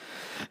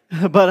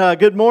But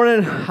good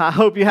morning. I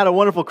hope you had a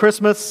wonderful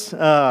Christmas.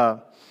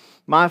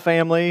 My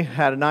family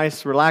had a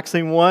nice,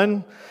 relaxing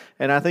one.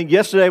 And I think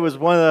yesterday was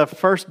one of the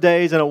first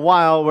days in a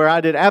while where I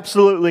did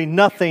absolutely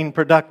nothing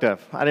productive.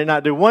 I did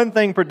not do one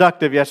thing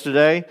productive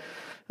yesterday.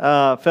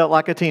 Felt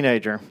like a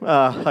teenager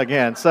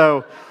again.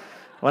 So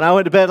when I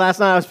went to bed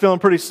last night, I was feeling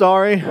pretty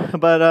sorry.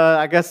 But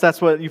I guess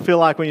that's what you feel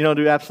like when you don't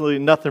do absolutely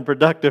nothing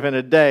productive in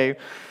a day.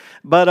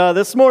 But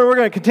this morning, we're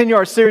going to continue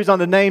our series on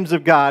the names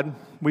of God.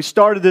 We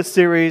started this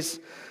series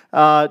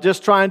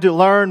just trying to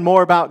learn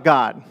more about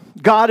God.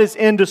 God is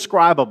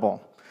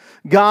indescribable.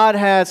 God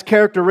has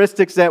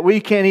characteristics that we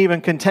can't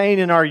even contain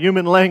in our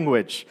human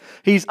language.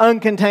 He's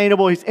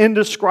uncontainable, He's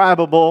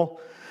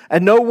indescribable,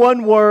 and no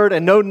one word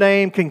and no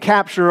name can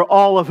capture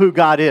all of who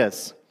God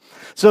is.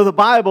 So the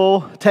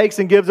Bible takes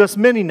and gives us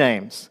many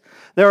names.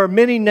 There are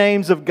many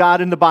names of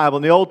God in the Bible,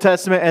 in the Old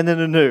Testament and in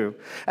the New.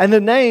 And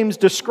the names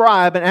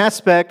describe an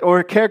aspect or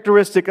a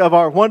characteristic of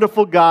our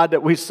wonderful God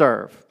that we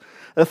serve.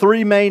 The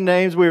three main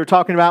names we were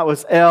talking about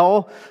was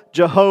El,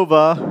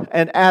 Jehovah,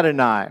 and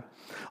Adonai.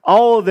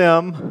 All of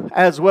them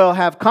as well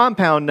have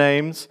compound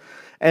names,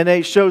 and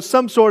they show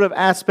some sort of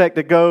aspect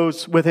that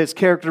goes with his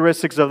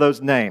characteristics of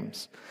those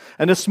names.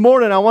 And this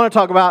morning, I want to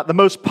talk about the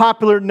most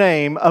popular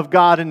name of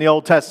God in the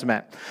Old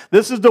Testament.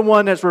 This is the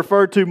one that's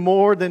referred to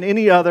more than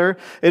any other.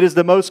 It is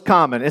the most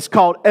common. It's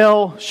called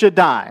El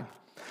Shaddai.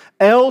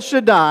 El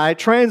Shaddai,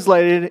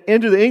 translated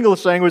into the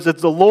English language,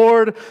 it's the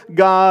Lord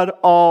God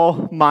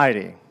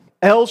Almighty.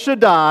 El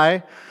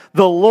Shaddai,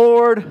 the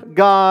Lord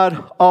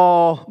God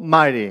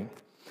Almighty.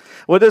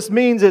 What this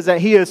means is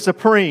that He is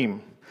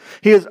supreme.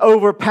 He is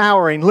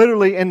overpowering.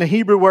 Literally in the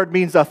Hebrew word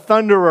means a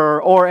thunderer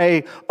or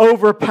a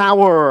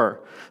overpowerer.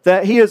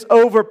 That He is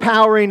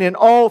overpowering in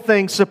all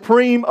things,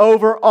 supreme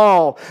over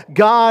all.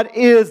 God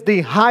is the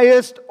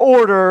highest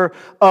order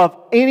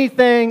of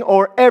anything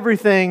or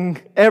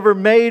everything ever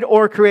made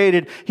or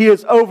created. He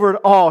is over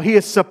it all. He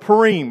is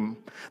supreme.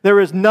 There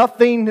is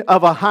nothing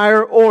of a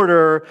higher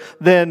order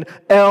than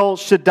El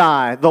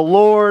Shaddai, the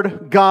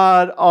Lord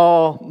God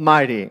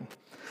Almighty.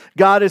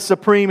 God is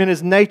supreme in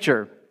His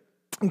nature.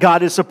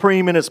 God is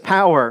supreme in His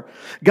power.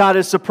 God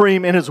is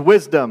supreme in His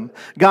wisdom.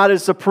 God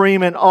is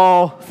supreme in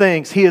all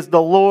things. He is the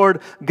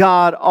Lord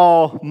God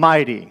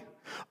Almighty.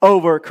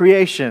 Over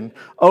creation,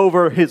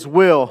 over His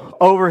will,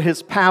 over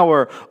His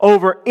power,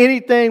 over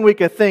anything we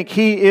could think,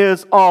 He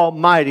is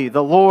Almighty,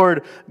 the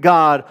Lord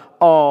God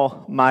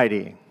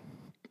Almighty.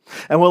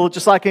 And well,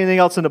 just like anything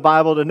else in the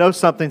Bible, to know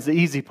something's the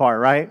easy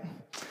part, right?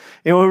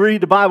 And when we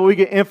read the Bible, we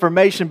get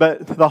information,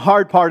 but the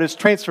hard part is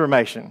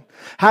transformation.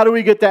 How do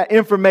we get that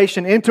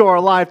information into our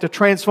life to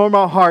transform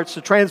our hearts,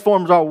 to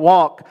transform our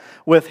walk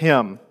with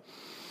Him?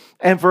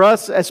 And for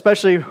us,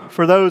 especially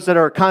for those that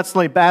are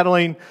constantly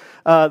battling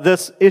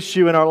this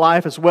issue in our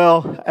life as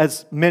well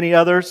as many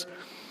others,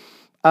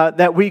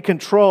 that we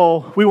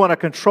want to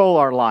control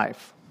our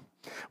life.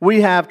 We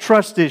have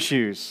trust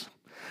issues.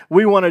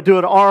 We want to do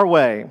it our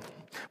way.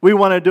 We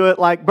want to do it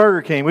like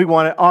Burger King. We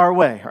want it our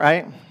way,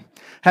 right?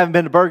 Haven't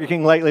been to Burger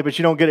King lately, but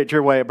you don't get it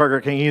your way at Burger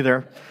King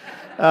either.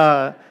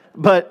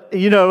 But,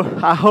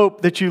 I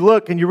hope that you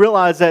look and you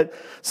realize that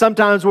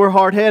sometimes we're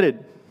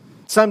hard-headed.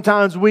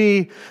 Sometimes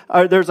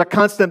there's a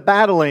constant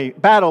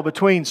battle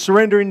between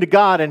surrendering to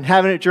God and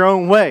having it your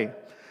own way.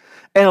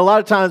 And a lot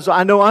of times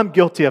I know I'm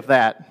guilty of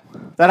that.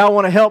 That I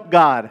want to help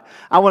God.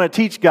 I want to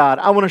teach God.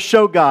 I want to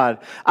show God.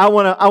 I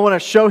want to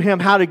show Him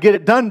how to get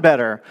it done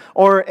better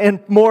or in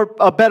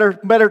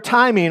better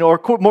timing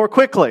or more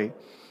quickly.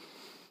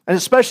 And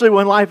especially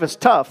when life is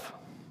tough.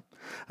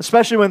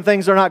 Especially when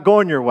things are not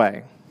going your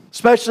way.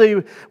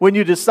 Especially when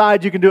you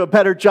decide you can do a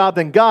better job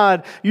than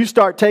God, you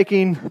start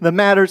taking the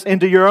matters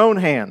into your own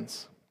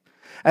hands.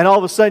 And all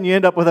of a sudden you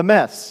end up with a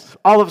mess.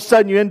 All of a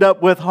sudden you end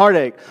up with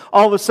heartache.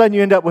 All of a sudden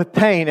you end up with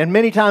pain. And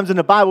many times in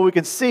the Bible we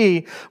can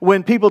see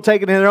when people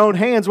take it in their own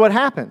hands what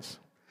happens.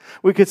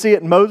 We could see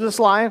it in Moses'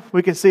 life.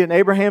 We could see it in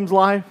Abraham's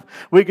life.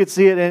 We could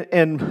see it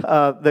in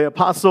the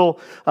Apostle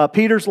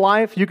Peter's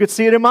life. You could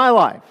see it in my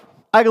life.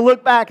 I can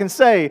look back and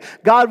say,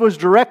 God was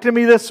directing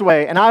me this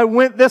way, and I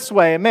went this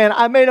way, and man,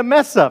 I made a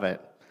mess of it.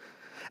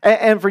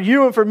 And for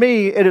you and for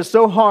me, it is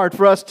so hard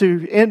for us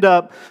to end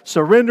up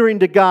surrendering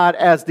to God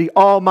as the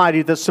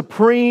Almighty, the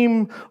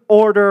supreme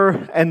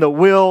order and the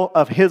will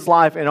of His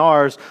life and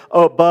ours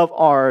above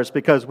ours,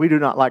 because we do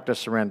not like to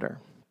surrender.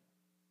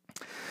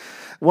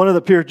 One of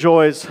the pure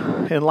joys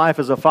in life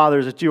as a father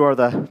is that you are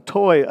the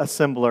toy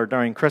assembler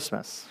during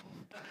Christmas.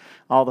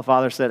 All the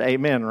fathers said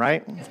amen,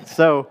 right?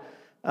 So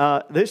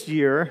this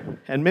year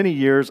and many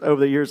years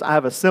over the years, I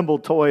have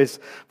assembled toys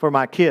for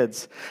my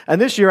kids. And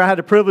this year I had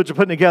the privilege of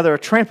putting together a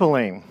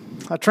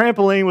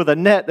trampoline with a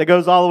net that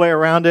goes all the way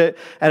around it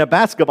and a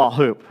basketball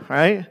hoop,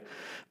 right?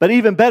 But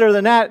even better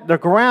than that, the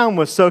ground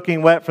was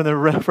soaking wet from the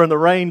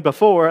rain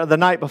the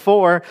night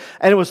before,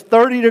 and it was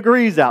 30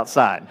 degrees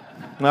outside,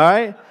 all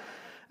right?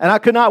 And I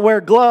could not wear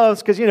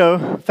gloves because,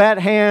 fat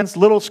hands,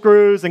 little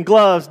screws, and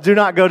gloves do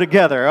not go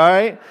together, all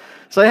right?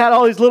 So they had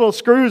all these little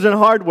screws and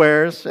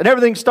hardwares, and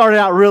everything started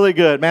out really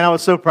good. Man, I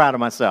was so proud of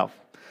myself.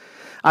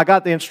 I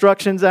got the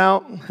instructions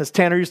out, as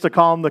Tanner used to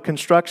call them, the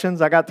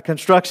constructions. I got the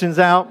constructions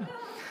out.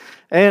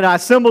 And I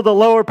assembled the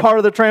lower part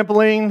of the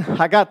trampoline.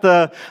 I got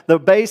the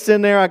base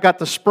in there. I got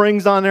the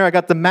springs on there. I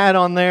got the mat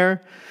on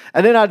there.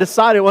 And then I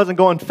decided it wasn't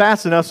going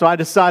fast enough, so I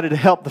decided to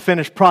help the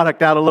finished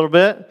product out a little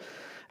bit.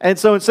 And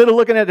so instead of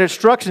looking at the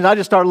instructions, I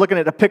just started looking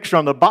at the picture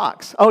on the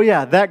box. Oh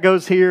yeah, that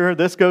goes here,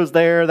 this goes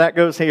there, that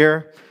goes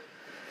here.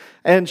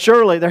 And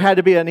surely there had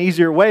to be an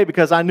easier way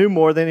because I knew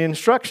more than the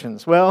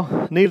instructions.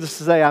 Well, needless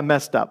to say, I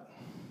messed up.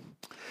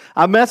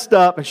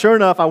 And sure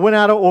enough, I went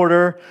out of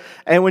order.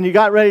 And when you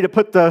got ready to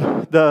put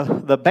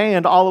the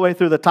band all the way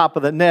through the top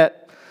of the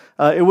net,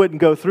 it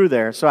wouldn't go through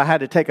there. So I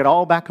had to take it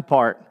all back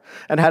apart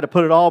and had to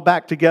put it all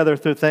back together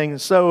through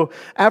things. So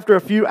after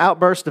a few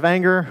outbursts of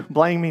anger,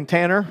 blaming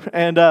Tanner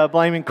and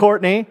blaming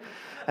Courtney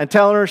and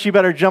telling her she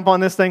better jump on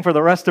this thing for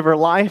the rest of her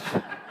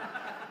life,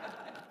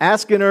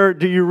 asking her,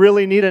 do you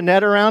really need a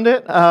net around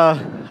it?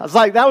 I was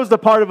like, that was the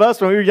part of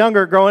us when we were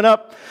younger growing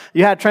up.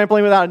 You had a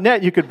trampoline without a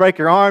net, you could break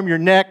your arm, your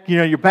neck,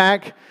 your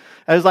back.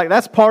 I was like,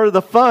 that's part of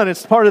the fun.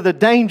 It's part of the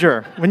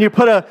danger. When you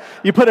put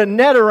a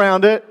net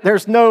around it,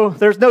 there's no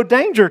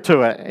danger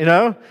to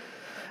it,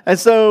 And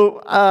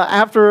so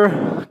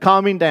after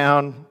calming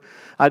down,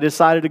 I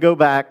decided to go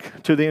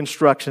back to the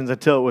instructions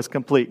until it was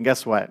complete. And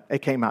guess what?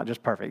 It came out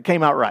just perfect. It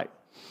came out right.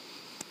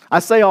 I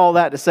say all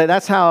that to say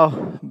that's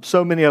how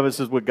so many of us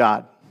is with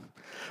God.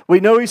 We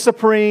know He's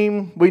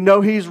supreme. We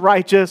know He's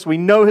righteous. We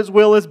know His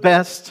will is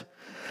best.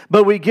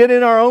 But we get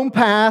in our own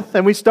path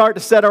and we start to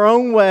set our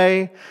own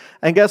way.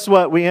 And guess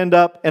what? We end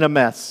up in a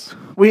mess.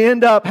 We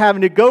end up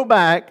having to go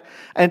back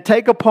and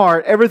take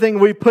apart everything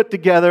we put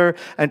together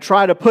and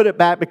try to put it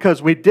back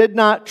because we did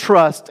not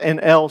trust in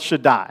El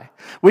Shaddai.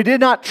 We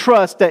did not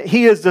trust that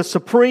He is the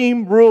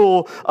supreme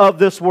rule of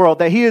this world,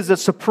 that He is the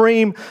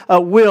supreme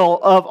will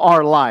of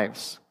our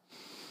lives.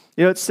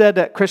 It's said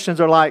that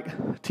Christians are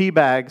like tea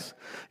bags.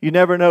 You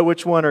never know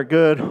which one are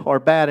good or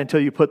bad until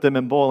you put them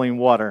in boiling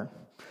water.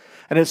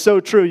 And it's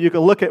so true. You can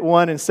look at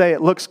one and say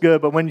it looks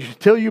good, but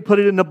until you put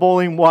it in the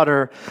boiling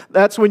water,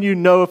 that's when you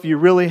know if you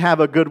really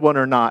have a good one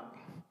or not.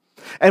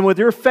 And with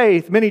your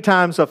faith, many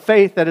times a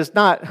faith that is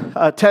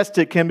not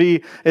tested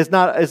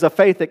is a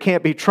faith that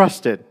can't be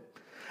trusted.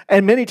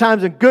 And many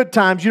times in good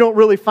times, you don't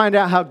really find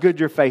out how good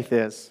your faith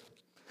is.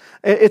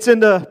 It's in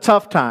the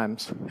tough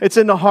times. It's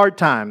in the hard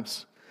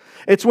times.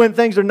 It's when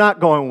things are not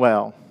going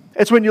well.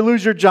 It's when you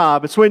lose your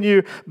job. It's when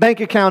your bank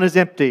account is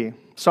empty.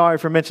 Sorry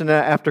for mentioning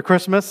that after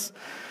Christmas.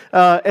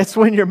 It's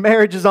when your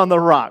marriage is on the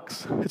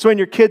rocks. It's when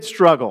your kids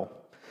struggle.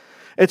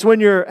 It's when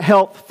your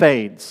health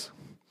fades.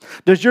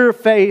 Does your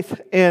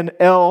faith in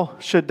El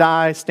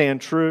Shaddai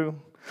stand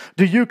true?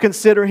 Do you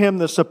consider Him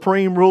the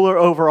supreme ruler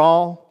over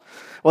all?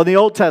 Well, in the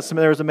Old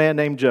Testament, there was a man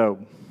named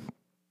Job.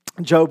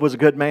 Job was a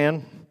good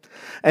man,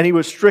 and he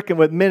was stricken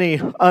with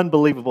many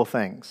unbelievable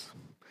things.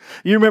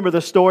 You remember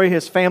the story.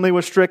 His family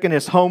was stricken.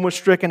 His home was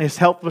stricken. His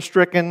health was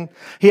stricken.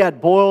 He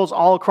had boils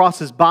all across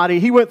his body.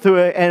 He went through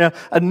an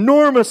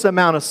enormous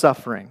amount of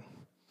suffering.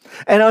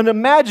 And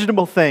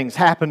unimaginable things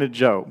happened to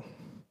Job.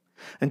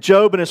 And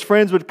Job and his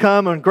friends would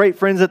come, and great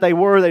friends that they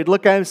were, they'd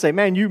look at him and say,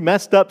 man, you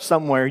messed up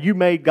somewhere. You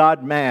made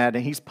God mad,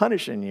 and He's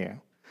punishing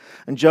you.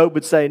 And Job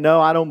would say,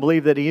 no, I don't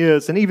believe that He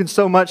is. And even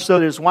so much so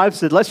that his wife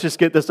said, let's just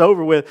get this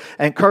over with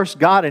and curse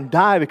God and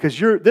die because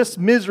this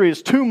misery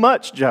is too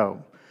much,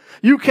 Job.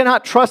 You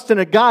cannot trust in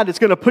a God that's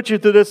going to put you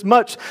through this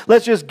much.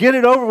 Let's just get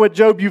it over with,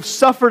 Job. You've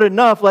suffered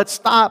enough. Let's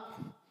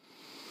stop.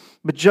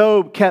 But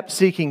Job kept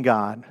seeking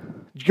God.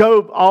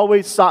 Job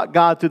always sought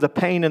God through the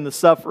pain and the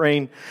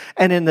suffering.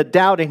 And in the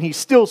doubting, he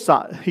still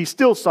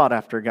sought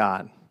after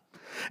God.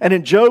 And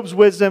in Job's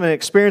wisdom and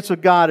experience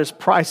with God is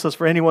priceless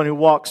for anyone who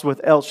walks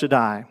with El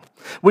Shaddai.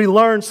 We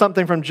learn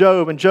something from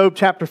Job in Job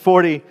chapter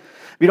 40.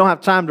 You don't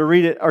have time to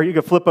read it, or you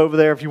can flip over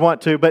there if you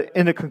want to. But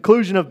in the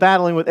conclusion of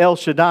battling with El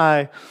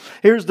Shaddai,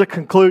 here's the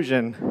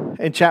conclusion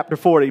in chapter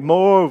 40.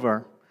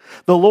 Moreover,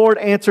 the Lord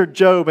answered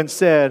Job and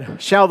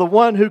said, shall the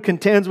one who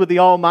contends with the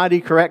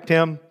Almighty correct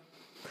him?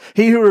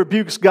 He who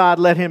rebukes God,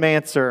 let him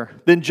answer.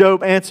 Then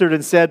Job answered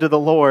and said to the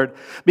Lord,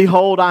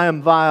 behold, I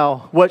am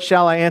vile. What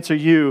shall I answer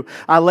you?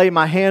 I lay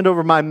my hand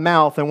over my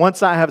mouth, and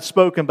once I have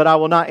spoken, but I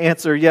will not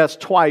answer, yes,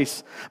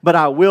 twice, but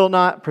I will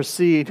not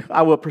proceed.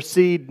 I will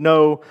proceed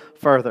no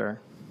further.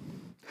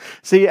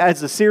 See,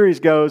 as the series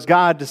goes,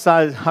 Job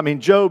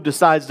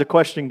decides to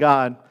question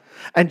God.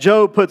 And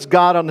Job puts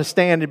God on the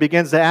stand and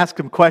begins to ask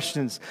Him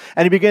questions.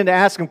 And he began to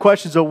ask Him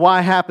questions of why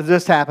happens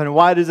this happen, and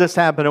why does this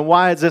happen, and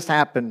why has this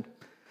happened?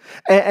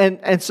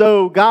 And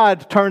so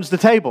God turns the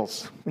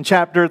tables in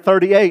chapter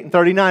 38 and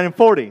 39 and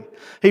 40.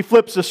 He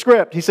flips the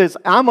script. He says,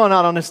 I'm not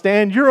on the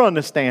stand, you're on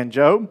the stand,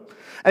 Job.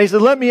 And he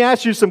said, let me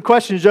ask you some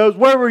questions, Job.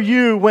 Where were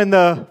you when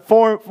the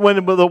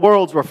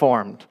worlds were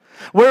formed?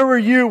 Where were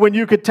you when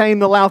you could tame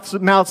the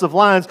mouths of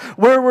lions?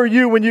 Where were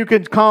you when you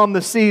could calm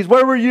the seas?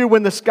 Where were you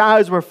when the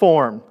skies were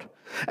formed?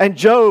 And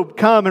Job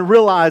come and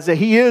realize that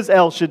he is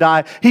El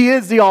Shaddai. He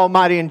is the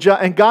Almighty.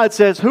 And God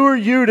says, who are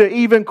you to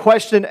even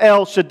question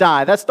El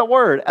Shaddai? That's the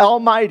word,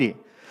 Almighty.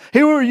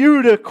 Who are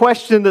you to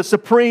question the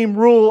supreme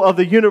rule of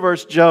the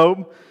universe,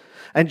 Job?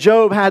 And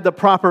Job had the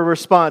proper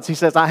response. He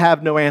says, I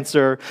have no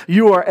answer.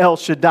 You are El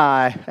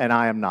Shaddai, and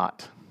I am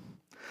not.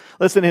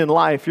 Listen, in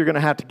life, you're going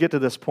to have to get to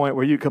this point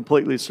where you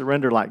completely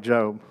surrender like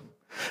Job.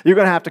 You're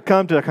going to have to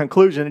come to a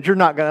conclusion that you're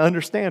not going to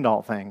understand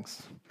all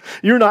things.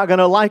 You're not going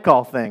to like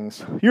all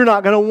things. You're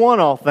not going to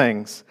want all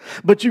things.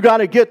 But you got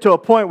to get to a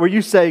point where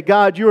you say,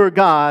 God, you are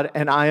God,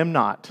 and I am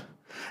not.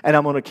 And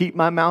I'm going to keep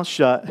my mouth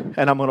shut,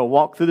 and I'm going to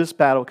walk through this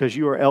battle because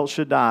you are El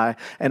Shaddai,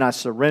 and I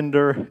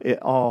surrender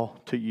it all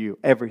to you.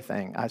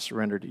 Everything I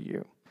surrender to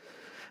you.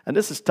 And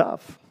this is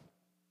tough.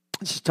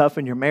 This is tough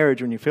in your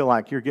marriage when you feel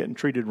like you're getting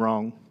treated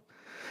wrong.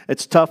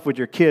 It's tough with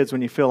your kids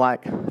when you feel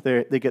like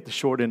they get the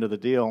short end of the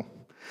deal.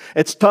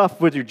 It's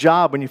tough with your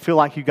job when you feel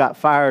like you got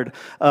fired,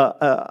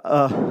 not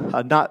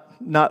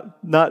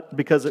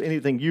because of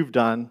anything you've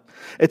done.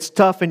 It's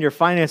tough in your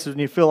finances when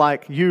you feel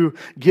like you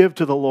give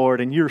to the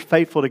Lord and you're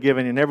faithful to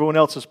giving and everyone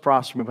else is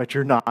prospering, but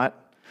you're not.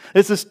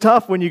 This is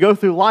tough when you go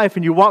through life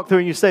and you walk through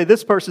and you say,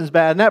 this person's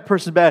bad and that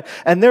person's bad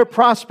and they're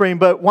prospering,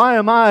 but why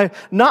am I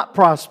not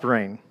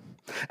prospering?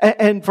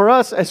 And for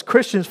us as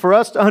Christians, for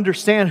us to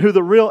understand who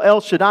the real El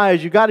Shaddai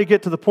is, you got to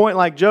get to the point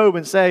like Job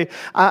and say,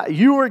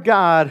 you are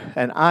God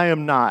and I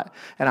am not.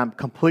 And I'm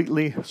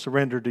completely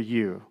surrendered to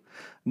you.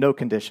 No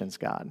conditions,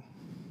 God.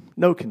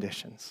 No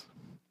conditions.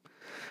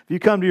 If you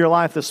come to your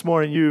life this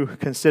morning, you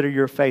consider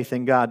your faith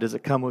in God. Does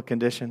it come with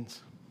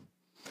conditions?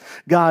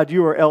 God,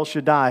 you are El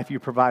Shaddai if you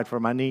provide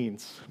for my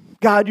needs.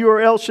 God, you are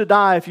El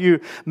Shaddai if you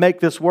make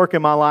this work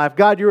in my life.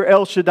 God, you are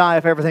El Shaddai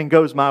if everything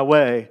goes my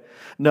way.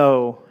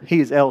 No,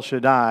 He's El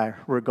Shaddai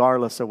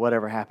regardless of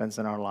whatever happens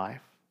in our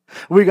life.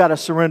 We got to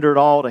surrender it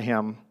all to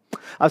Him.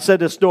 I've said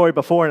this story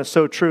before and it's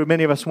so true.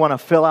 Many of us want to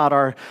fill out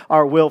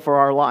our will for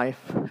our life.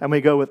 And we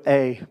go with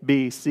A,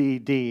 B, C,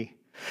 D.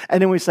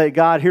 And then we say,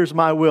 God, here's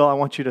my will. I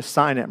want you to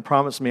sign it and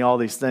promise me all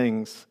these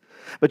things.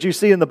 But you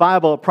see in the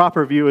Bible, a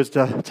proper view is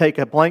to take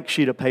a blank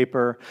sheet of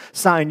paper,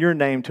 sign your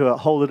name to it,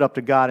 hold it up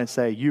to God and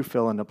say, you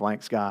fill in the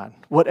blanks, God,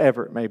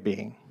 whatever it may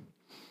be.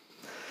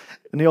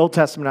 In the Old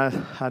Testament,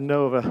 I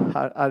know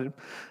of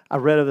I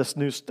read of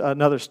this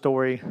another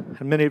story,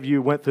 and many of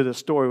you went through this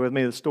story with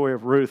me, the story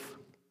of Ruth.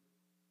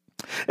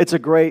 It's a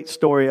great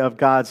story of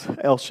God's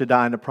El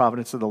Shaddai and the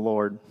providence of the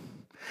Lord.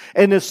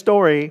 In this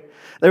story,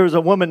 there was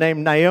a woman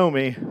named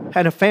Naomi,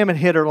 and a famine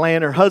hit her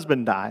land, her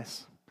husband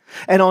dies.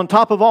 And on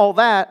top of all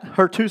that,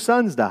 her 2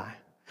 sons die.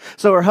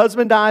 So her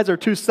husband dies, her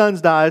 2 sons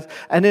dies,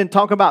 and then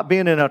talk about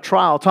being in a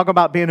trial, talk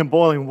about being in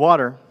boiling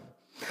water.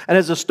 And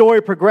as the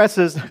story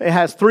progresses, it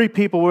has 3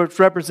 people which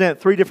represent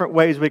 3 different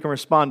ways we can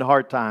respond to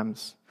hard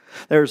times.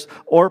 There's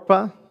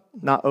Orpah,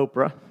 not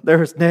Oprah.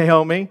 There's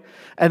Naomi,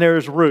 and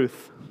there's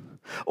Ruth.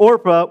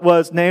 Orpah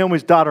was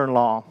Naomi's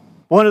daughter-in-law.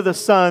 One of the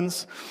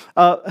sons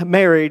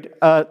married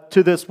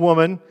to this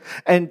woman,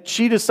 and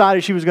she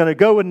decided she was going to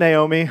go with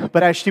Naomi,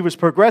 but as she was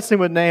progressing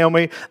with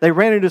Naomi, they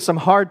ran into some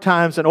hard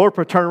times, and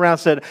Orpah turned around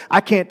and said,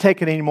 I can't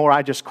take it anymore,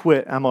 I just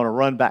quit. I'm going to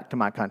run back to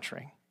my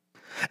country.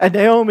 And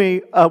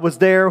Naomi was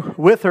there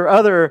with her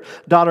other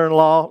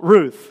daughter-in-law,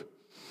 Ruth.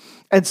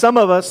 And some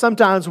of us,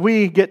 sometimes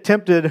we get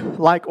tempted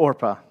like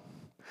Orpah.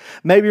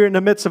 Maybe you're in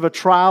the midst of a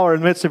trial or in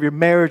the midst of your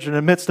marriage, or in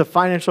the midst of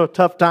financial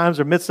tough times,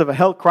 or in the midst of a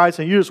health crisis,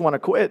 and you just want to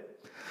quit.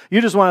 You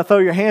just want to throw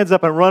your hands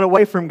up and run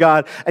away from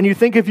God. And you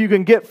think if you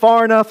can get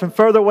far enough and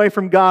further away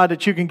from God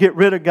that you can get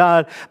rid of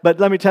God. But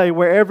let me tell you,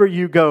 wherever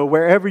you go,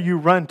 wherever you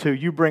run to,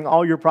 you bring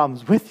all your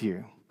problems with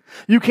you.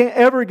 You can't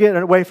ever get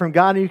away from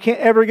God, and you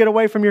can't ever get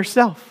away from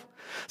yourself.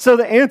 So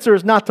the answer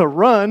is not to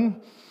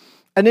run.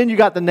 And then you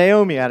got the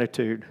Naomi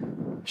attitude.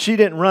 She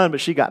didn't run, but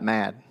she got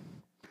mad.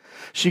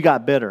 She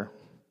got bitter.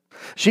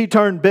 She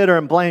turned bitter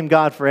and blamed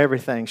God for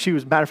everything.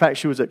 Matter of fact,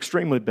 she was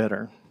extremely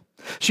bitter.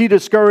 She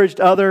discouraged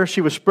others.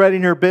 She was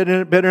spreading her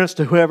bitterness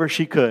to whoever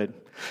she could.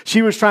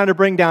 She was trying to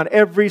bring down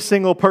every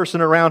single person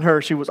around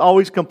her. She was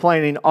always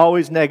complaining,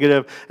 always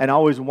negative, and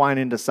always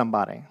whining to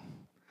somebody.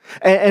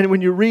 And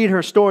when you read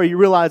her story, you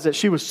realize that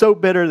she was so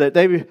bitter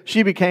that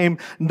she became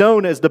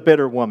known as the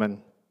bitter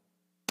woman.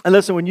 And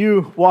listen, when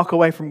you walk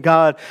away from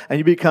God and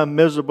you become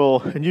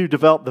miserable and you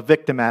develop the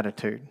victim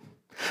attitude,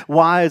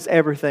 why is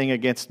everything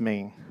against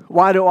me?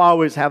 Why do I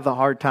always have the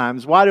hard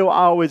times? Why do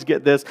I always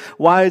get this?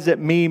 Why is it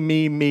me,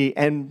 me, me?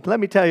 And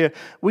let me tell you,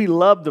 we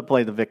love to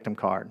play the victim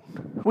card.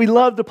 We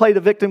love to play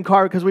the victim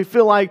card because we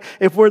feel like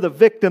if we're the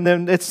victim,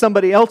 then it's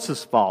somebody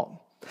else's fault.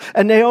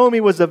 And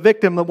Naomi was a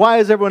victim. Why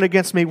is everyone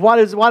against me?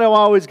 Why do I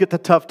always get the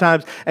tough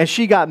times? And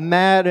she got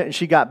mad and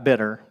she got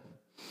bitter.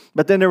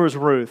 But then there was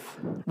Ruth.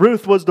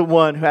 Ruth was the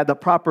one who had the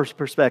proper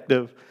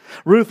perspective.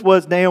 Ruth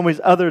was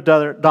Naomi's other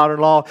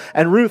daughter-in-law.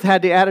 And Ruth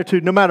had the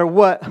attitude, no matter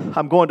what,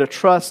 I'm going to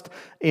trust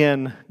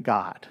in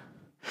God.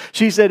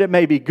 She said it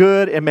may be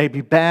good, it may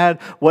be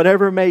bad,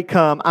 whatever may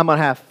come, I'm going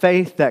to have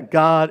faith that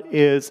God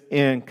is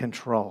in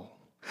control.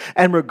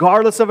 And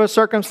regardless of her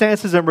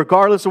circumstances and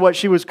regardless of what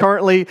she was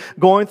currently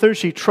going through,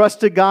 she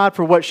trusted God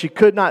for what she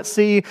could not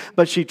see,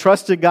 but she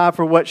trusted God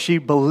for what she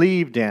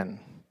believed in.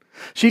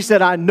 She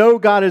said, I know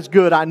God is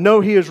good. I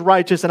know He is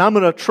righteous, and I'm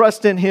going to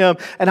trust in Him,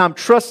 and I'm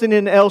trusting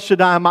in El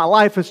Shaddai. My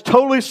life is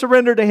totally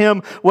surrendered to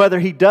Him, whether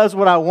He does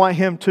what I want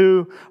Him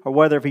to or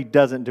whether if He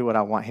doesn't do what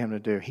I want Him to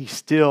do. He's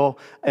still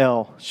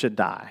El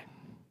Shaddai.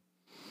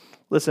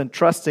 Listen,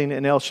 trusting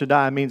in El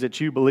Shaddai means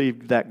that you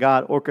believe that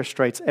God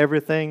orchestrates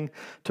everything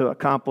to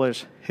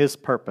accomplish His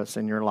purpose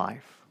in your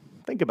life.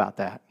 Think about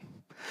that.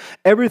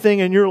 Everything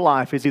in your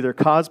life is either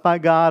caused by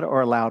God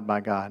or allowed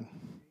by God.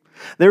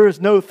 There is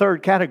no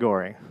third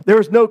category. There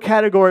is no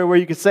category where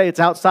you can say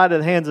it's outside of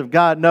the hands of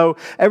God. No,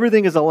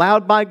 everything is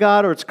allowed by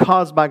God or it's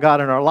caused by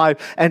God in our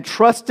life. And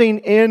trusting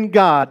in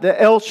God,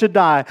 the El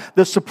Shaddai,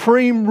 the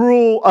supreme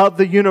rule of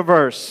the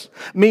universe,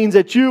 means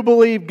that you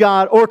believe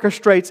God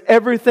orchestrates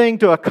everything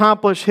to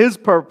accomplish His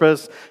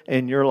purpose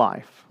in your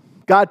life.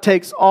 God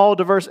takes all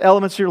diverse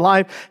elements of your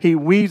life. He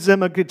weaves them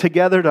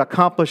together to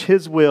accomplish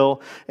His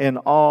will in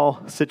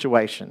all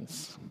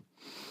situations.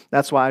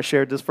 That's why I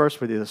shared this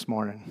verse with you this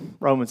morning,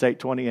 Romans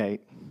 8:28.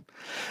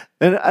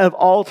 And of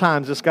all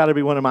times, it's got to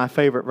be one of my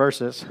favorite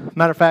verses.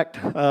 Matter of fact,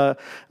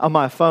 on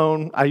my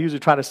phone, I usually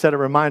try to set a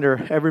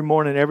reminder every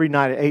morning, every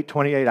night at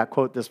 8:28, I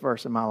quote this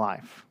verse in my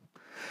life.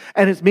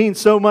 And it means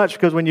so much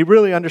because when you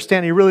really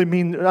understand,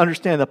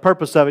 understand the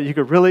purpose of it, you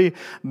could really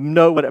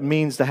know what it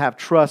means to have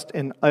trust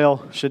in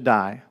El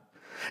Shaddai.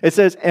 It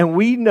says, and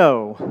we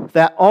know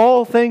that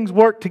all things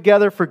work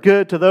together for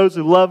good to those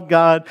who love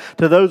God,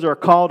 to those who are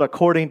called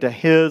according to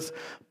His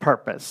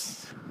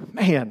purpose.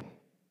 Man,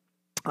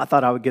 I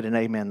thought I would get an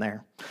amen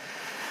there.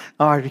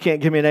 All right, if you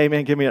can't give me an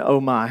amen, give me an oh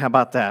my. How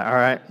about that? All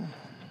right.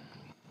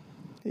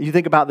 You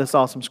think about this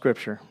awesome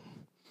scripture.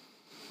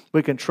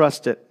 We can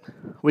trust it.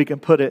 We can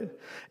put it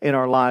in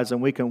our lives,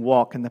 and we can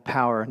walk in the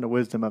power and the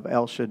wisdom of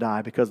El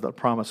Shaddai because of the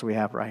promise we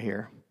have right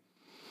here.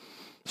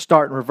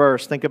 Start in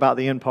reverse. Think about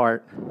the end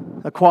part.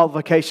 A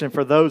qualification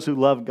for those who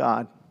love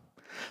God.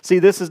 See,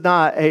 this is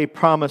not a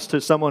promise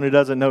to someone who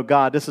doesn't know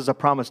God. This is a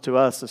promise to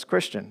us as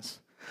Christians.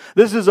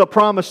 This is a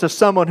promise to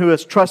someone who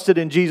has trusted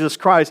in Jesus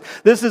Christ.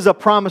 This is a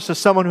promise to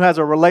someone who has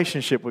a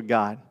relationship with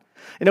God.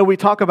 You know, we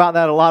talk about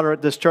that a lot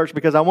at this church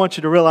because I want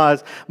you to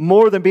realize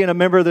more than being a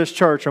member of this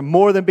church or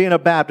more than being a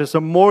Baptist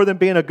or more than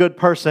being a good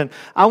person,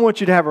 I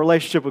want you to have a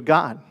relationship with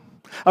God.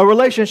 A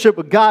relationship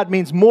with God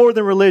means more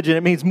than religion.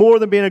 It means more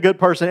than being a good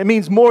person. It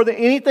means more than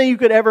anything you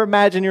could ever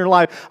imagine in your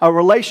life. A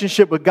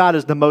relationship with God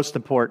is the most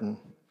important.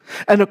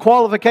 And the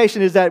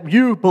qualification is that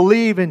you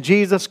believe in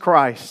Jesus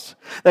Christ.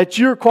 That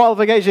your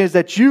qualification is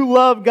that you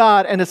love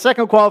God. And the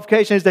second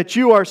qualification is that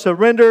you are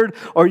surrendered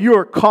or you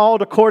are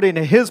called according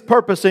to His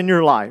purpose in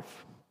your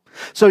life.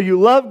 So you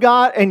love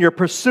God and you're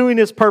pursuing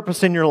His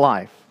purpose in your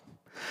life.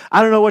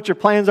 I don't know what your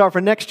plans are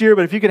for next year,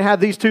 but if you can have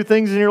these two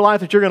things in your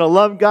life, that you're going to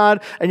love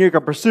God and you're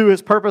going to pursue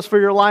His purpose for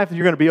your life,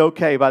 you're going to be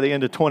okay by the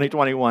end of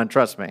 2021,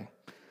 trust me.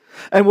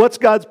 And what's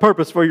God's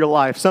purpose for your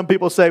life? Some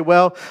people say,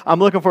 well, I'm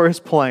looking for His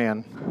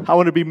plan. I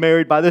want to be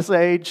married by this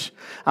age.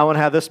 I want to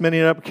have this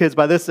many kids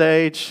by this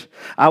age.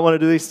 I want to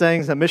do these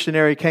things. A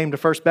missionary came to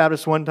First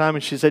Baptist one time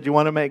and she said, you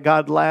want to make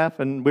God laugh?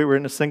 And we were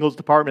in the singles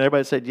department.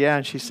 Everybody said, yeah.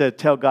 And she said,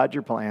 tell God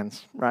your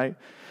plans, right?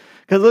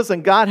 Because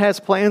listen, God has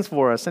plans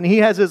for us, and He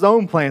has His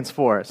own plans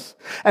for us.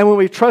 And when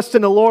we trust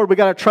in the Lord, we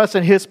got to trust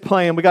in His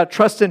plan. We got to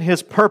trust in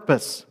His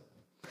purpose.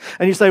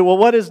 And you say, well,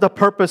 what is the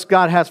purpose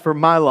God has for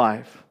my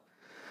life?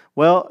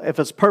 Well, if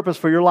His purpose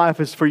for your life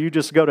is for you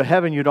just to go to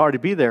heaven, you'd already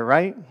be there,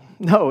 right?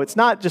 No, it's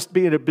not just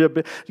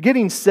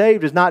getting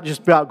saved is not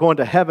just about going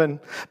to heaven.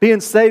 Being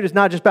saved is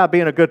not just about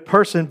being a good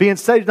person. Being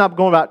saved is not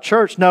going about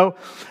church. No,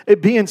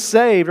 being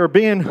saved or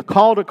being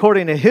called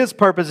according to His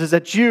purpose is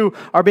that you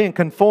are being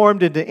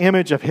conformed into the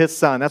image of His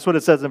Son. That's what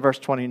it says in verse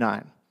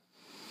 29.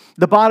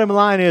 The bottom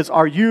line is,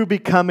 are you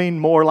becoming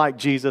more like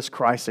Jesus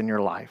Christ in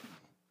your life?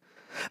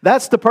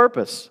 That's the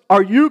purpose.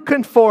 Are you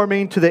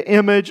conforming to the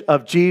image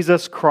of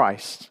Jesus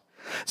Christ?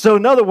 So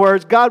in other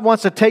words, God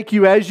wants to take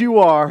you as you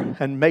are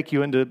and make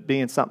you into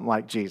being something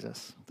like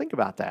Jesus. Think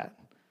about that.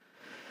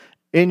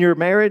 In your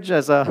marriage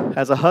as a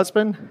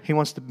husband, He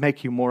wants to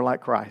make you more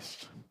like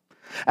Christ.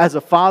 As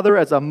a father,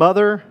 as a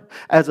mother,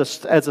 as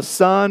a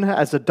son,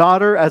 as a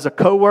daughter, as a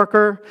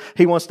coworker,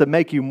 He wants to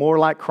make you more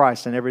like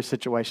Christ in every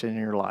situation in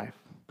your life.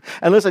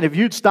 And listen, if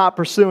you'd stop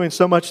pursuing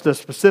so much the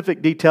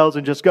specific details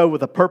and just go with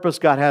the purpose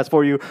God has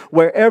for you,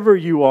 wherever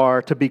you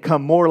are to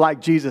become more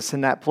like Jesus in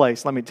that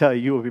place, let me tell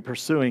you, you will be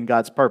pursuing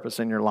God's purpose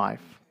in your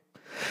life.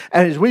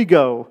 And as we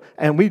go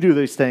and we do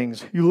these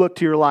things, you look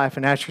to your life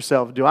and ask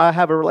yourself, do I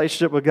have a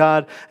relationship with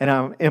God?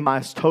 And am I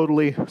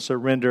totally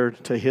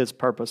surrendered to His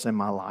purpose in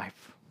my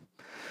life?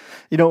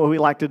 You know what we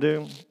like to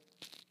do?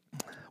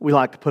 We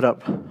like to put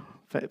up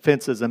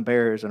fences and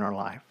barriers in our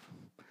life.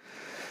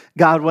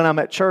 God, when I'm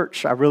at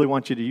church, I really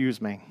want you to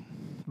use me.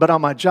 But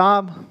on my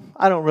job,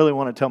 I don't really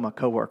want to tell my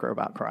coworker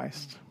about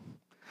Christ.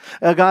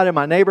 God, in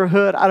my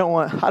neighborhood, I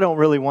don't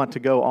really want to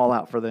go all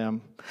out for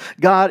them.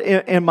 God,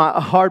 in my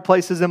hard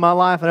places in my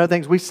life and other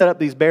things, we set up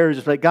these barriers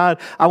to say,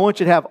 God, I want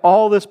you to have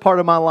all this part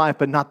of my life,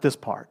 but not this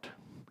part.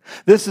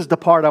 This is the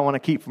part I want to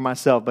keep for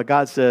myself. But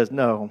God says,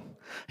 no,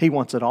 He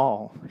wants it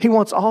all. He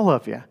wants all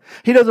of you.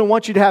 He doesn't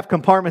want you to have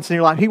compartments in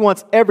your life. He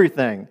wants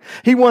everything.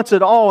 He wants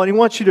it all, and He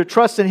wants you to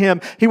trust in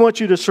Him. He wants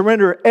you to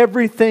surrender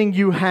everything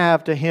you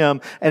have to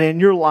Him. And in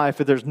your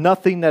life, if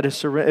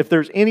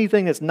there's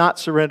anything that's not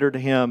surrendered to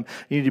Him,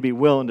 you need to be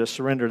willing to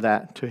surrender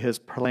that to His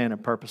plan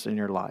and purpose in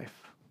your life.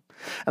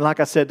 And like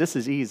I said, this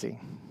is easy.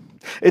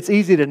 It's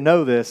easy to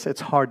know this.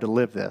 It's hard to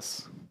live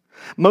this.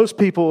 Most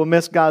people will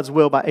miss God's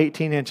will by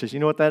 18 inches. You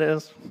know what that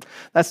is?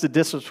 That's the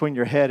distance between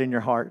your head and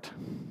your heart.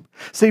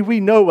 See, we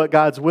know what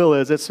God's will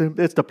is. It's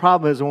the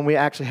problem is when we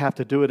actually have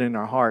to do it in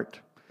our heart.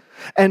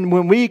 And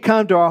when we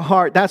come to our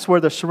heart, that's where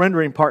the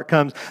surrendering part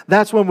comes.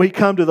 That's when we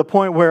come to the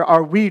point where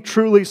are we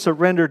truly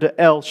surrendered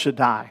to El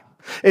Shaddai?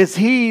 Is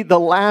He the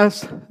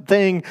last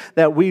thing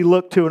that we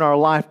look to in our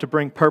life to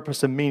bring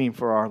purpose and meaning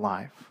for our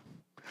life?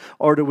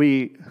 Or do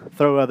we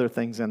throw other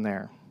things in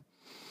there?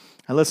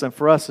 And listen,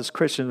 for us as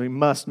Christians, we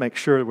must make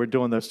sure that we're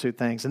doing those two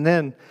things. And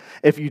then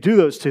if you do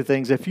those two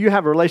things, if you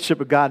have a relationship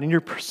with God and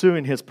you're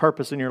pursuing His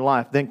purpose in your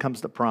life, then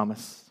comes the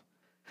promise.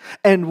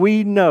 And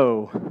we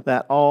know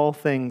that all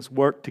things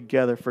work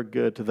together for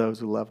good to those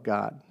who love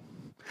God.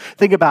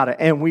 Think about it.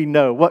 And we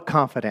know. What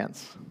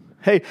confidence?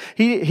 Hey,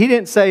 he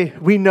didn't say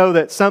we know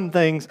that some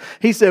things.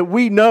 He said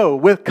we know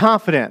with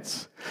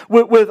confidence.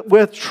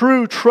 With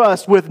true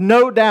trust, with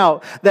no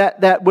doubt,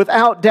 that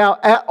without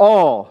doubt at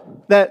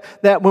all,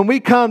 that when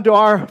we come to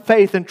our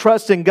faith and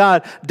trust in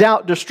God,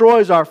 doubt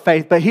destroys our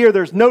faith. But here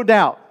there's no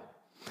doubt.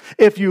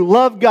 If you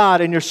love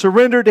God and you're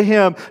surrendered to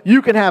Him,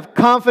 you can have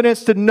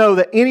confidence to know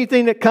that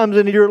anything that comes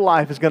into your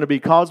life is going to be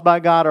caused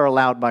by God or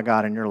allowed by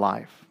God in your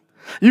life.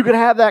 You can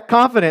have that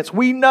confidence.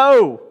 We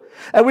know.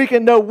 And we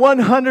can know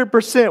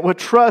 100% with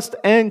trust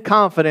and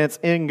confidence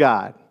in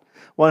God.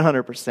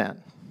 100%.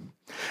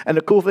 And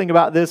the cool thing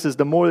about this is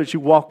the more that you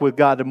walk with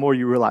God, the more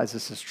you realize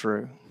this is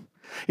true.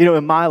 You know,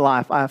 in my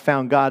life, I have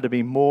found God to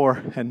be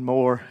more and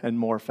more and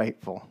more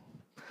faithful.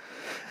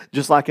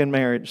 Just like in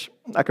marriage.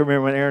 I can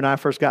remember when Aaron and I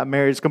first got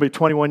married. It's going to be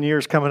 21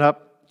 years coming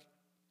up.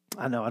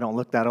 I know I don't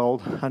look that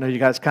old. I know you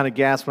guys kind of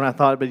gasped when I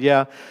thought it, but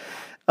yeah.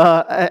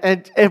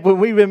 And when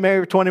we've been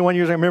married for 21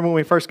 years, I remember when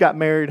we first got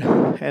married,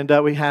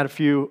 and we had a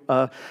few,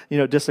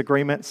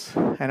 disagreements.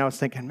 And I was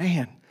thinking,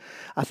 man,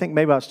 I think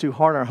maybe I was too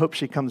hard on her. I hope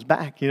she comes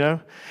back,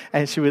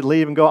 And she would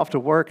leave and go off to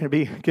work and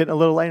be getting a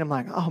little late. I'm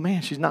like, oh,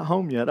 man, she's not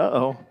home yet.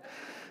 Uh-oh.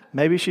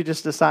 Maybe she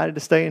just decided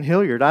to stay in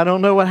Hilliard. I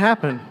don't know what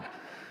happened.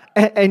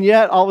 And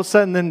yet, all of a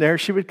sudden, then there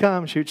she would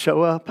come. She would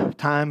show up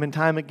time and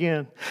time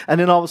again. And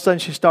then all of a sudden,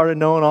 she started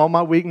knowing all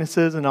my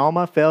weaknesses and all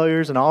my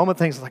failures and all my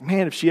things. Like,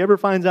 man, if she ever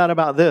finds out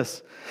about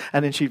this,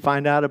 and then she'd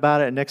find out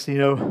about it, and next thing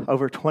you know,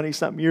 over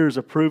 20-something years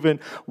of proven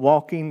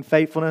walking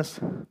faithfulness,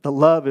 the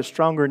love is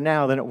stronger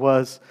now than it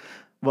was.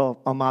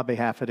 Well, on my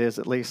behalf it is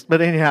at least. But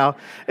anyhow,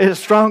 it is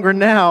stronger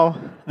now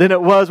than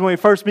it was when we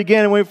first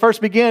began. And when we first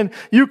began,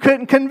 you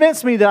couldn't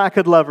convince me that I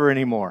could love her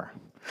anymore.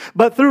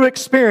 But through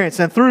experience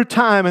and through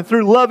time and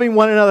through loving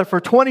one another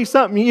for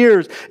 20-something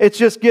years, it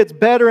just gets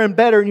better and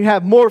better, and you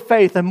have more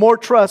faith and more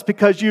trust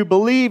because you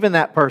believe in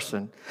that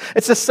person.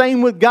 It's the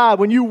same with God.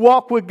 When you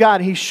walk with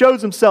God, He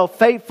shows Himself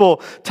faithful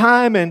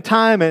time and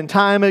time and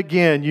time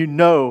again. You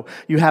know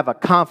you have a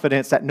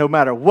confidence that no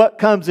matter what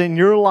comes in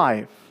your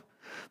life,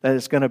 that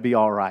it's going to be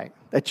all right.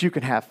 That you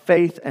can have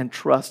faith and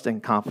trust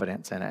and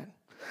confidence in it.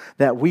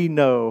 That we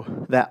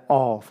know that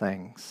all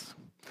things,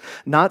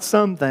 not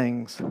some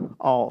things,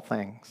 all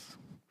things.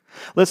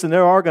 Listen,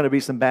 there are going to be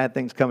some bad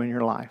things coming in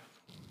your life.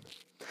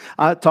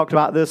 I talked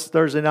about this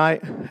Thursday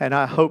night, and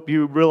I hope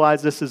you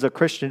realize this as a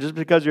Christian. Just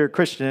because you're a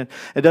Christian,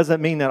 it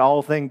doesn't mean that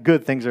all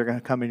good things are going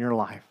to come in your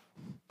life.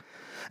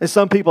 And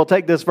some people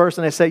take this verse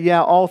and they say,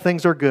 yeah, all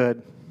things are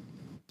good.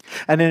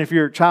 And then if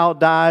your child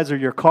dies or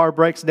your car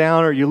breaks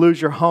down or you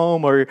lose your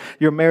home or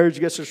your marriage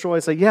gets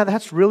destroyed, say, yeah,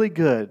 that's really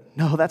good.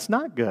 No, that's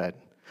not good.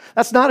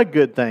 That's not a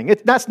good thing.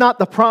 That's not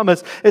the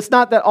promise. It's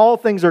not that all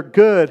things are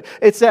good.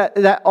 It's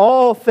that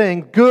all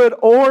things, good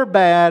or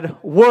bad,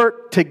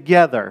 work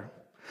together.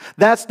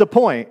 That's the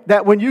point.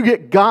 That when you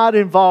get God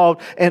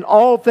involved in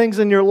all things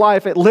in your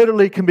life, it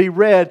literally can be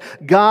read,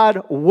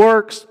 God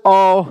works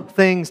all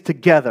things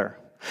together.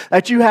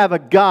 That you have a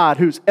God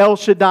who's El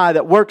Shaddai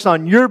that works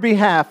on your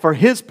behalf for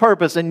His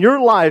purpose in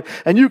your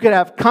life, and you can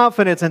have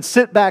confidence and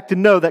sit back to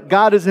know that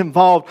God is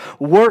involved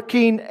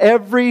working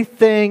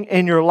everything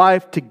in your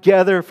life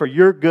together for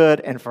your good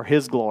and for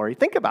His glory.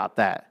 Think about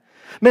that.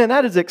 Man,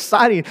 that is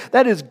exciting.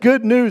 That is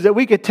good news that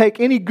we could take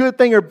any good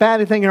thing or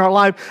bad thing in our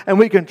life and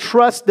we can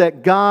trust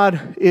that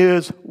God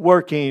is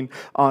working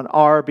on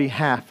our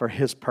behalf for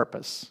His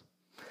purpose.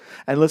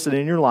 And listen,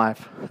 in your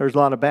life, there's a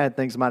lot of bad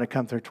things that might have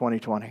come through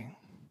 2020.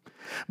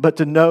 But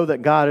to know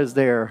that God is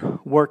there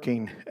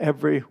working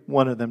every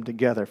one of them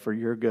together for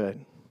your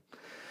good.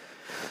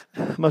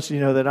 Most of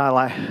you know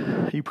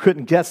that you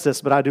couldn't guess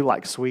this, but I do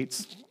like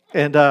sweets.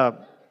 And I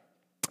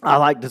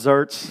like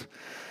desserts.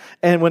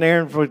 And when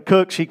Erin would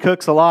cook, she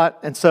cooks a lot.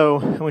 And so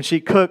when she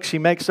cooks, she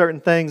makes certain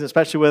things,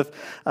 especially with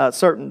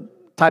certain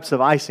types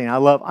of icing. I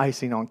love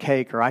icing on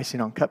cake or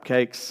icing on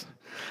cupcakes.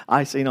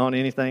 icing on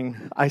anything,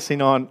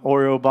 icing on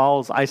Oreo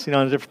balls, icing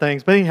on different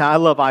things. But anyhow, I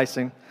love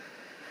icing.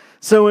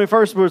 So when we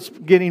first was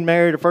getting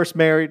married, or first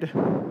married,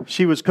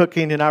 she was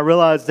cooking, and I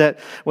realized that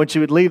when she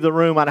would leave the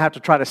room, I'd have to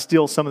try to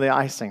steal some of the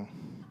icing.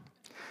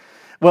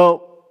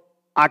 Well,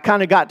 I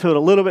kind of got to it a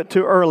little bit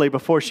too early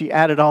before she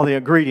added all the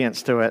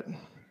ingredients to it.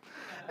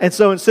 And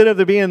so instead of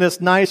there being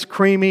this nice,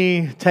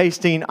 creamy,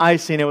 tasting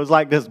icing, it was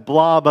like this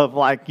blob of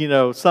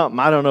something.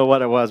 I don't know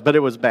what it was, but it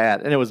was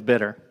bad, and it was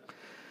bitter.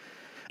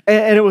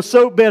 And it was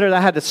so bitter that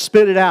I had to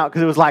spit it out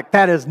because it was like,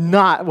 that is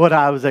not what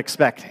I was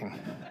expecting.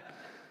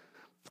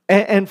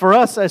 And for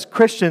us as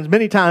Christians,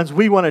 many times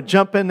we want to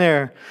jump in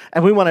there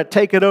and we want to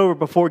take it over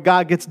before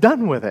God gets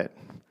done with it.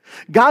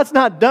 God's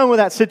not done with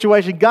that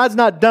situation. God's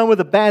not done with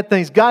the bad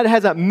things. God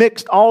hasn't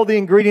mixed all the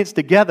ingredients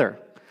together.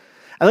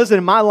 And listen,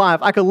 in my life,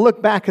 I could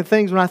look back at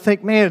things when I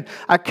think, man,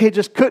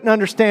 just couldn't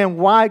understand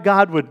why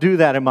God would do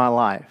that in my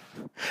life.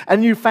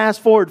 And you fast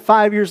forward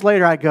 5 years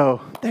later, I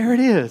go, there it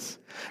is.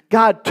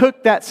 God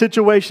took that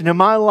situation in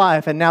my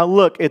life, and now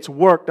look, it's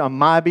worked on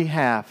my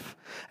behalf.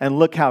 And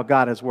look how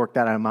God has worked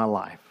that out in my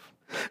life.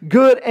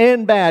 Good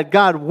and bad,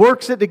 God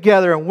works it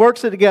together,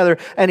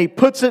 and He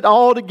puts it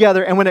all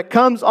together. And when it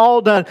comes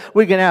all done,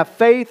 we can have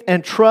faith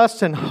and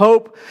trust and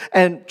hope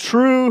and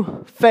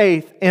true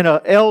faith in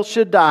a El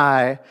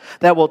Shaddai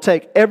that will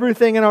take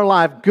everything in our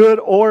life, good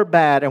or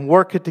bad, and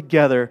work it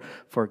together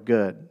for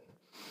good.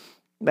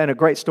 And a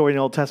great story in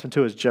the Old Testament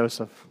too is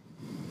Joseph.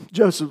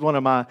 Joseph is one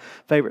of my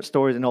favorite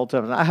stories in the Old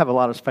Testament. I have a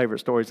lot of favorite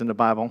stories in the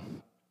Bible.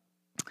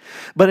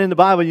 But in the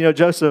Bible,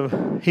 Joseph,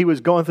 he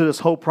was going through this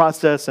whole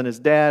process, and his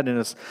dad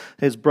and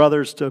his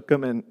brothers took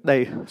him and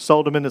they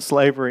sold him into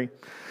slavery.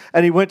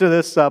 And he went to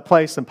this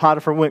place, and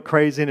Potiphar went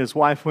crazy, and his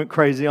wife went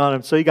crazy on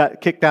him. So he got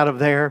kicked out of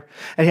there,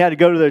 and he had to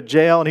go to the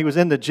jail, and he was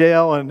in the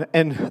jail,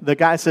 and the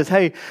guy says,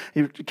 hey,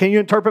 can you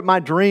interpret my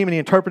dream? And he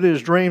interpreted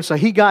his dream. So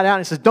he got out,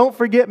 and he says, don't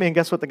forget me. And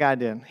guess what the guy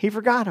did? He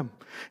forgot him.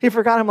 He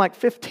forgot him like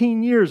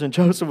 15 years, and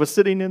Joseph was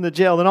sitting in the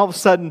jail. Then all of a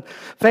sudden,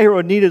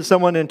 Pharaoh needed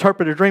someone to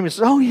interpret a dream. He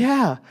says, oh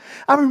yeah,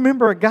 I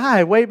remember a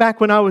guy way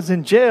back when I was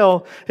in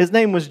jail. His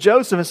name was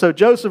Joseph. And so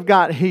Joseph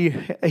he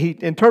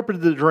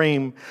interpreted the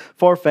dream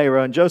for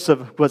Pharaoh, and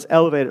Joseph was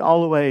elevated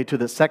all the way to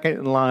the second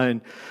in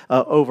line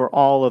over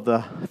all of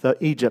the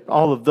Egypt,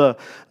 all of the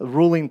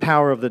ruling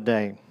power of the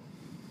day.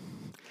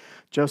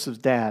 Joseph's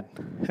dad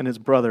and his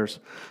brothers,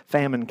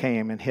 famine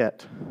came and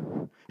hit.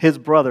 His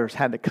brothers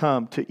had to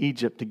come to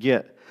Egypt to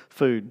get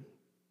food.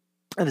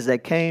 And as they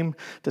came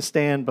to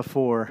stand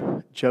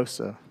before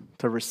Joseph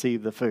to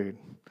receive the food,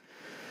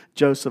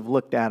 Joseph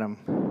looked at him,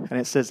 and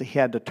it says that he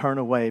had to turn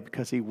away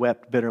because he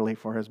wept bitterly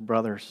for his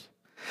brothers.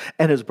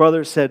 And his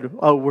brothers said,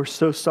 oh, we're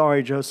so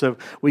sorry, Joseph.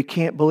 We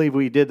can't believe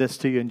we did this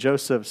to you. And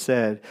Joseph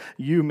said,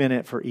 you meant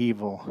it for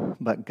evil,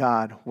 but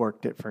God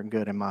worked it for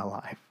good in my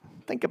life.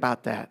 Think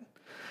about that.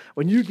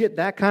 When you get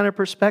that kind of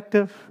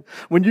perspective,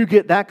 when you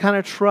get that kind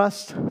of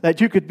trust that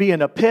you could be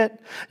in a pit,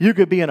 you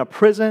could be in a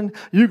prison,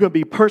 you could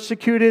be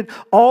persecuted,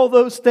 all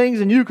those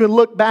things, and you can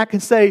look back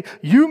and say,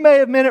 you may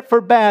have meant it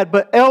for bad,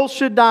 but El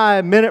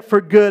Shaddai meant it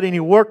for good, and He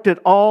worked it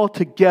all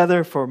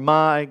together for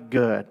my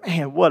good.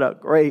 Man, what a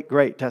great,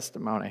 great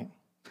testimony.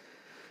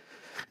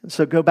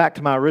 So go back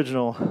to my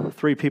original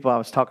 3 people I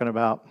was talking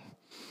about.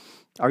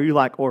 Are you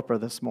like Orpah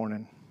this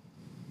morning?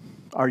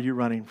 Are you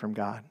running from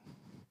God?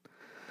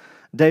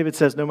 David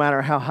says, no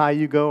matter how high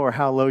you go or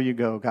how low you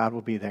go, God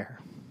will be there.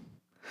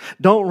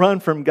 Don't run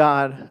from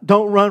God.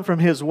 Don't run from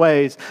His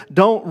ways.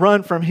 Don't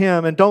run from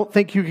Him, and don't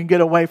think you can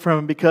get away from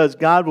Him, because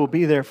God will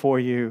be there for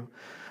you.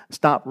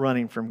 Stop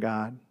running from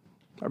God.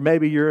 Or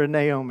maybe you're a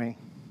Naomi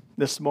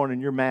this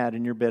morning. You're mad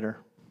and you're bitter.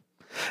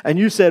 And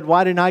you said,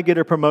 why didn't I get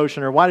a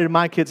promotion? Or why did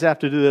my kids have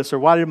to do this? Or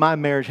why did my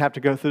marriage have to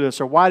go through this?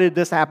 Or why did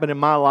this happen in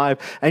my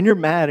life? And you're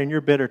mad and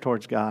you're bitter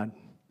towards God.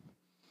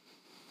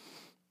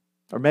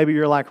 Or maybe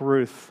you're like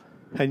Ruth,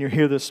 and you're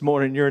here this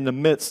morning, you're in the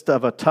midst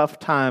of a tough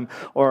time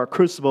or a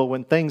crucible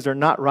when things are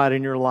not right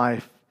in your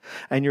life,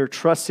 and you're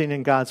trusting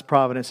in God's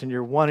providence, and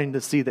you're wanting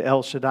to see the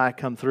El Shaddai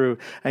come through,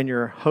 and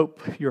your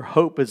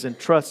hope is in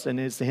trust and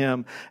is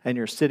Him, and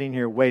you're sitting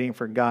here waiting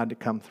for God to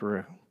come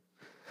through.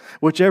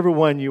 Whichever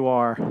one you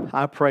are,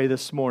 I pray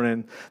this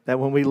morning that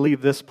when we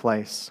leave this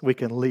place, we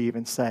can leave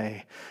and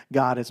say,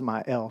 God is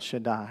my El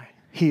Shaddai.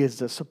 He is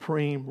the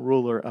supreme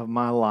ruler of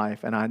my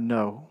life, and I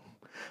know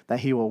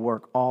that He will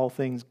work all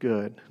things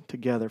good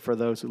together for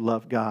those who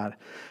love God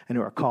and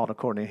who are called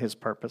according to His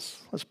purpose.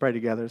 Let's pray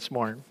together this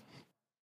morning.